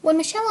When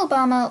Michelle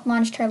Obama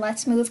launched her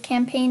Let's Move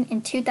campaign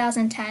in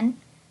 2010,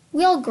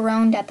 we all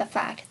groaned at the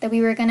fact that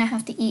we were going to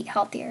have to eat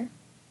healthier.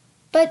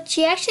 But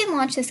she actually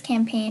launched this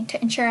campaign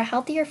to ensure a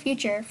healthier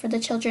future for the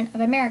children of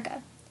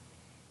America.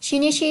 She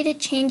initiated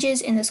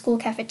changes in the school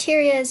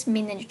cafeterias,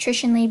 made the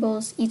nutrition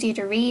labels easier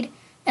to read,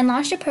 and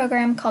launched a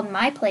program called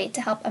My Plate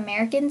to help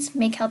Americans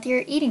make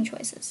healthier eating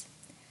choices.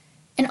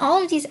 And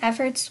all of these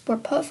efforts were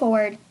put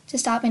forward to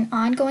stop an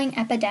ongoing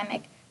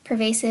epidemic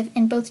pervasive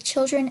in both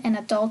children and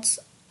adults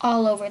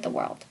all over the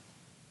world: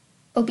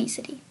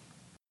 obesity.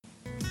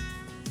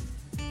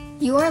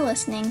 You are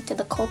listening to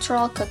the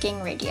Cultural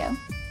Cooking Radio.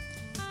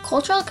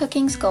 Cultural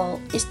Cooking's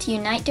goal is to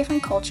unite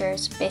different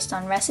cultures based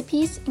on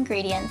recipes,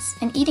 ingredients,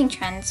 and eating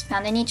trends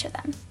found in each of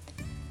them.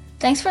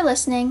 Thanks for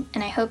listening,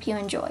 and I hope you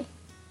enjoy.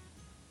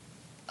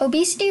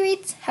 Obesity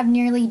rates have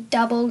nearly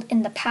doubled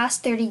in the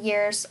past 30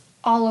 years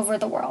all over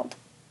the world.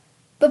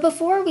 But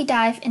before we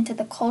dive into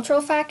the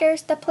cultural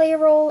factors that play a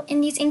role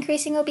in these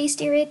increasing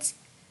obesity rates,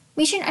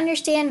 we should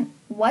understand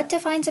what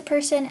defines a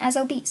person as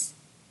obese.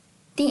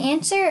 The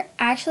answer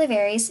actually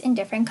varies in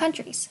different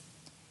countries.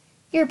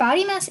 Your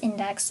body mass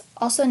index,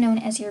 also known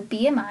as your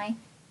BMI,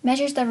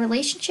 measures the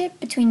relationship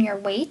between your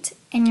weight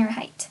and your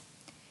height.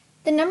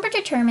 The number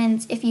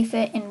determines if you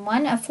fit in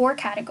one of four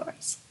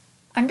categories: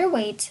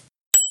 underweight,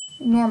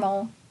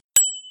 normal,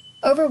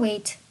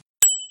 overweight,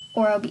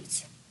 or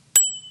obese.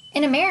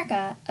 In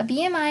America, a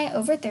BMI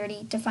over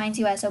 30 defines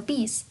you as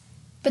obese,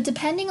 but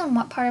depending on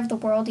what part of the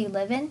world you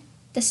live in,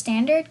 the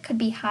standard could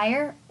be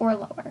higher or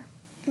lower.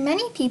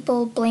 Many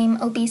people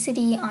blame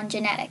obesity on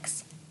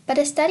genetics, but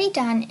a study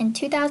done in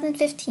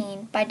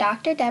 2015 by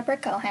Dr. Deborah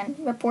Cohen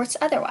reports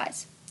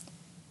otherwise.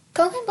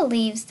 Cohen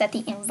believes that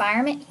the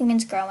environment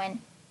humans grow in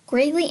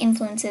greatly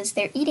influences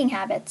their eating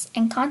habits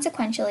and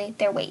consequently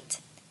their weight.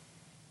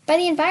 By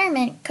the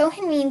environment,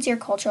 Cohen means your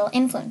cultural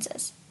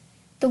influences.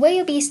 The way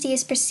obesity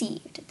is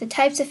perceived, the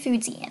types of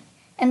foods eaten,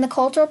 and the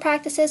cultural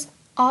practices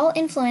all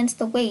influence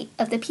the weight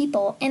of the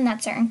people in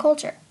that certain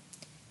culture.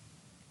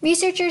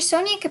 Researcher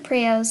Sonia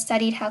Caprio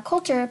studied how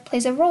culture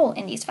plays a role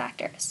in these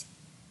factors.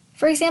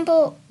 For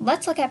example,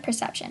 let's look at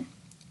perception.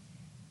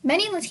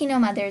 Many Latino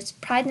mothers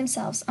pride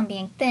themselves on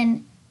being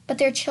thin, but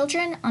their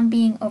children on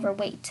being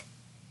overweight.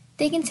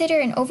 They consider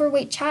an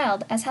overweight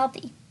child as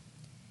healthy.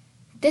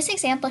 This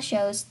example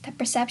shows that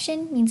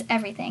perception means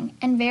everything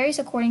and varies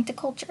according to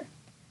culture.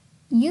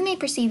 You may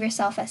perceive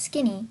yourself as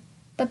skinny,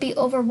 but be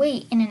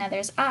overweight in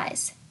another's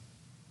eyes.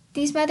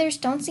 These mothers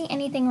don't see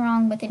anything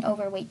wrong with an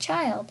overweight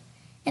child,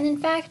 and in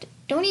fact,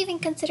 don't even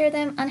consider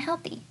them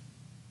unhealthy.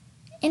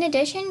 In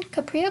addition,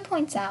 Caprio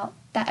points out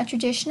that a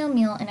traditional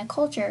meal in a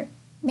culture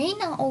may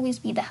not always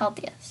be the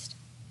healthiest.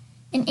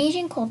 In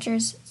Asian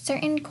cultures,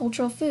 certain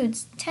cultural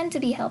foods tend to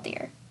be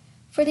healthier,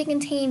 for they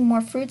contain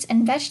more fruits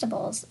and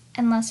vegetables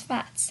and less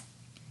fats.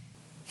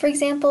 For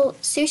example,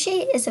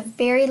 sushi is a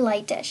very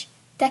light dish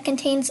that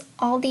contains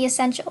all the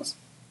essentials.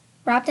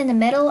 Wrapped in the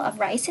middle of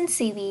rice and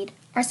seaweed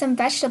are some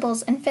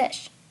vegetables and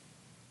fish.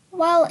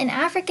 While in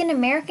African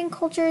American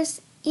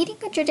cultures, eating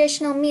a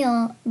traditional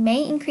meal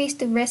may increase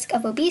the risk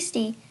of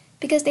obesity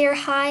because they are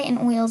high in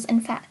oils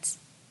and fats.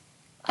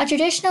 A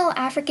traditional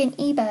African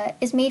iba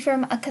is made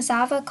from a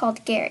cassava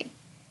called gari.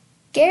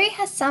 Gari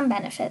has some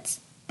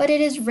benefits, but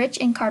it is rich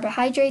in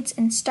carbohydrates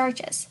and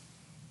starches.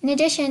 In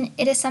addition,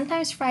 it is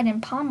sometimes fried in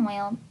palm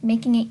oil,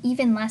 making it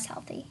even less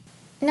healthy.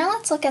 Now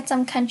let's look at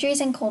some countries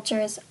and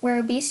cultures where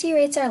obesity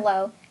rates are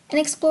low and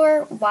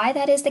explore why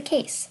that is the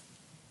case.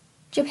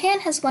 Japan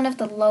has one of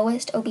the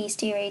lowest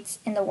obesity rates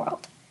in the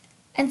world,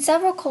 and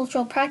several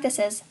cultural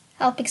practices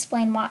help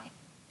explain why.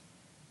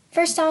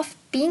 First off,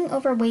 being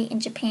overweight in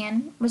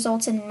Japan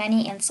results in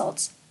many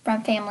insults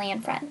from family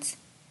and friends.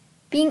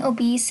 Being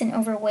obese and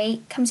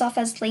overweight comes off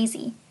as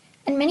lazy,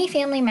 and many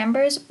family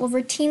members will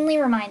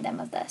routinely remind them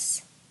of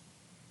this.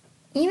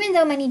 Even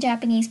though many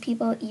Japanese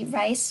people eat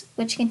rice,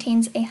 which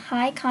contains a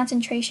high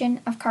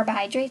concentration of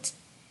carbohydrates,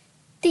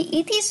 they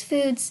eat these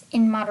foods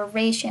in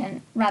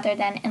moderation rather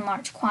than in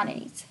large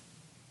quantities.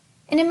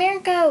 In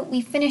America,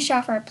 we finish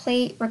off our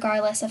plate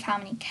regardless of how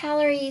many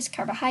calories,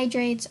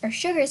 carbohydrates, or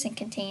sugars it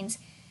contains,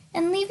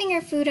 and leaving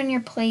your food on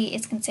your plate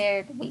is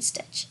considered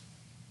wastage.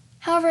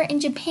 However, in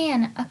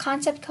Japan, a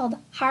concept called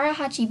hara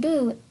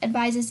hachibu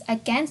advises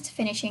against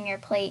finishing your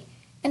plate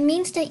and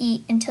means to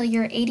eat until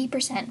you're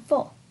 80%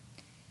 full.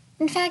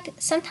 In fact,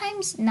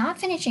 sometimes not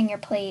finishing your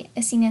plate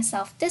is seen as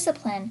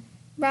self-discipline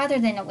rather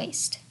than a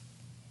waste.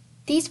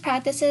 These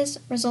practices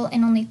result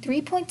in only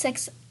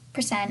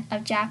 3.6%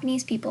 of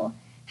Japanese people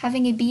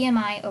having a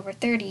BMI over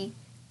 30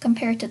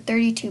 compared to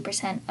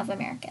 32% of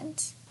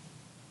Americans.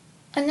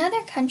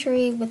 Another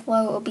country with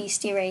low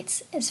obesity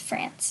rates is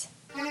France.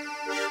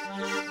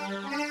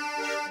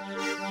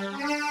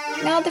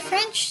 Now, the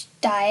French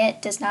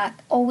diet does not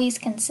always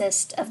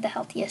consist of the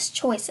healthiest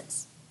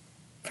choices.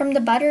 From the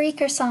buttery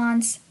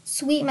croissants,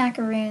 sweet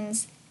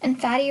macaroons, and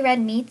fatty red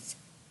meats,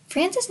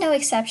 France is no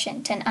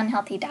exception to an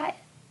unhealthy diet.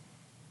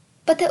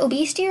 But the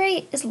obesity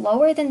rate is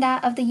lower than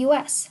that of the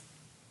US.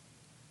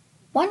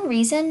 One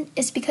reason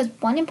is because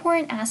one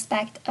important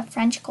aspect of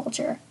French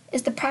culture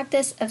is the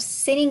practice of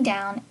sitting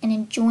down and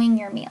enjoying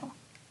your meal.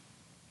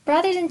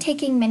 Rather than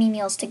taking many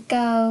meals to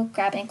go,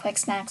 grabbing quick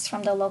snacks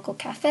from the local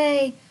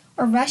cafe,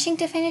 or rushing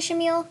to finish a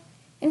meal,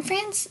 in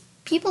France,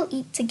 people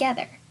eat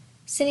together,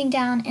 sitting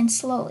down and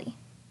slowly.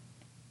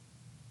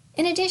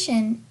 In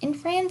addition, in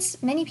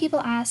France, many people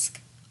ask,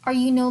 "Are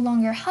you no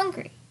longer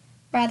hungry?"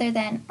 rather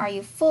than, "Are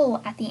you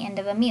full?" at the end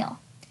of a meal.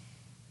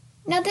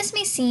 Now, this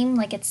may seem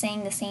like it's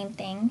saying the same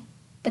thing,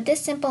 but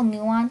this simple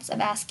nuance of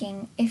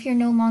asking if you're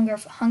no longer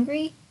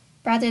hungry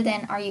rather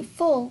than "Are you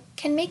full?"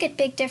 can make a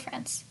big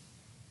difference.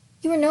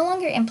 You are no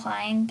longer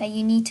implying that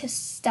you need to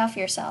stuff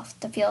yourself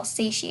to feel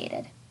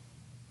satiated.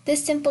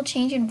 This simple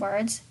change in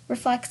words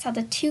reflects how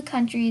the two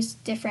countries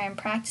differ in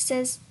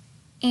practices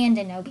and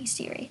in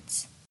obesity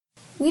rates.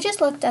 We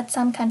just looked at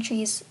some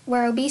countries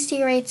where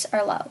obesity rates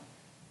are low,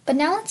 but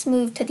now let's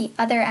move to the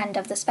other end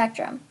of the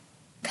spectrum,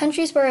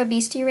 countries where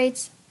obesity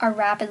rates are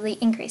rapidly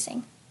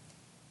increasing.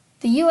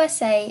 The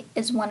USA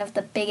is one of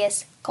the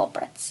biggest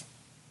culprits.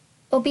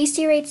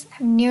 Obesity rates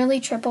have nearly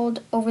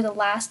tripled over the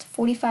last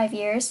 45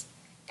 years,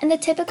 and the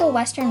typical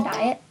Western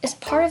diet is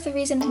part of the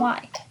reason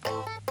why.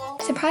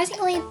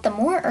 Surprisingly, the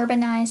more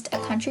urbanized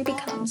a country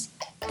becomes,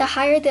 the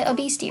higher the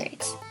obesity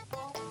rates.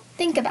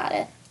 Think about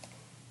it.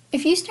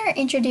 If you start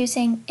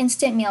introducing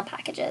instant meal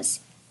packages,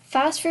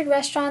 fast food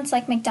restaurants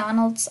like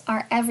McDonald's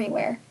are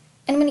everywhere,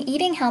 and when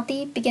eating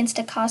healthy begins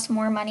to cost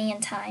more money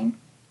and time,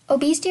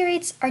 obesity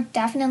rates are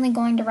definitely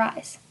going to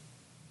rise.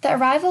 The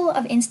arrival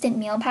of instant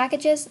meal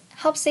packages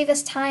helps save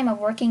us time of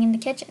working in the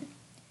kitchen.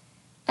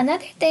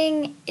 Another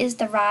thing is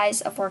the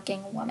rise of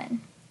working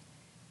women.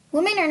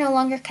 Women are no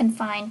longer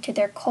confined to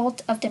their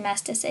cult of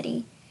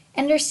domesticity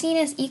and are seen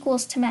as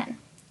equals to men.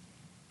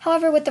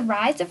 However, with the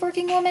rise of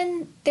working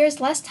women, there's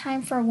less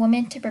time for a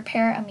woman to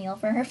prepare a meal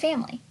for her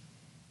family.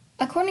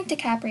 According to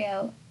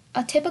Caprio,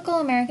 a typical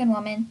American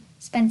woman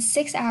spends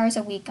 6 hours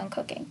a week on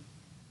cooking,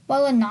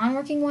 while a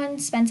non-working one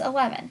spends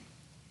 11.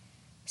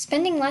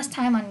 Spending less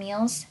time on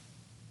meals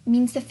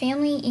means the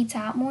family eats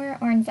out more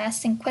or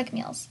invests in quick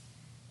meals.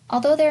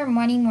 Although there are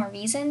many more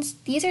reasons,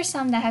 these are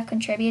some that have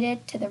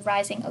contributed to the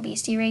rising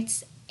obesity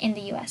rates in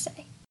the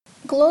USA.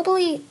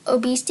 Globally,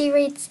 obesity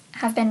rates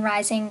have been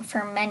rising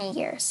for many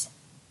years.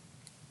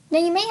 Now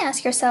you may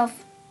ask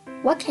yourself,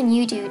 what can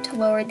you do to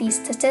lower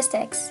these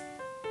statistics?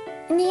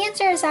 And the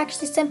answer is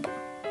actually simple.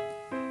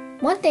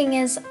 One thing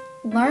is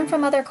learn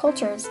from other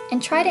cultures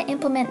and try to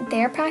implement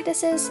their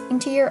practices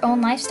into your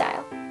own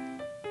lifestyle.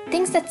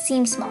 Things that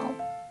seem small,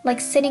 like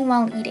sitting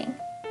while eating,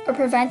 or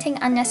preventing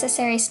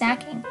unnecessary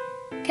snacking,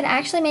 can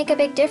actually make a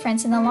big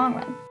difference in the long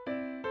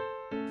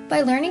run.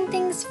 By learning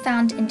things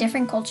found in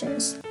different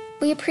cultures,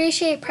 we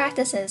appreciate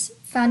practices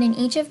found in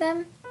each of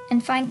them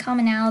and find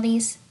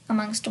commonalities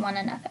amongst one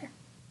another.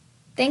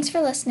 Thanks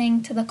for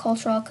listening to the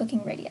Cultural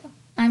Cooking Radio.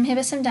 I'm Hiba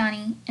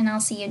Samdani, and I'll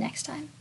see you next time.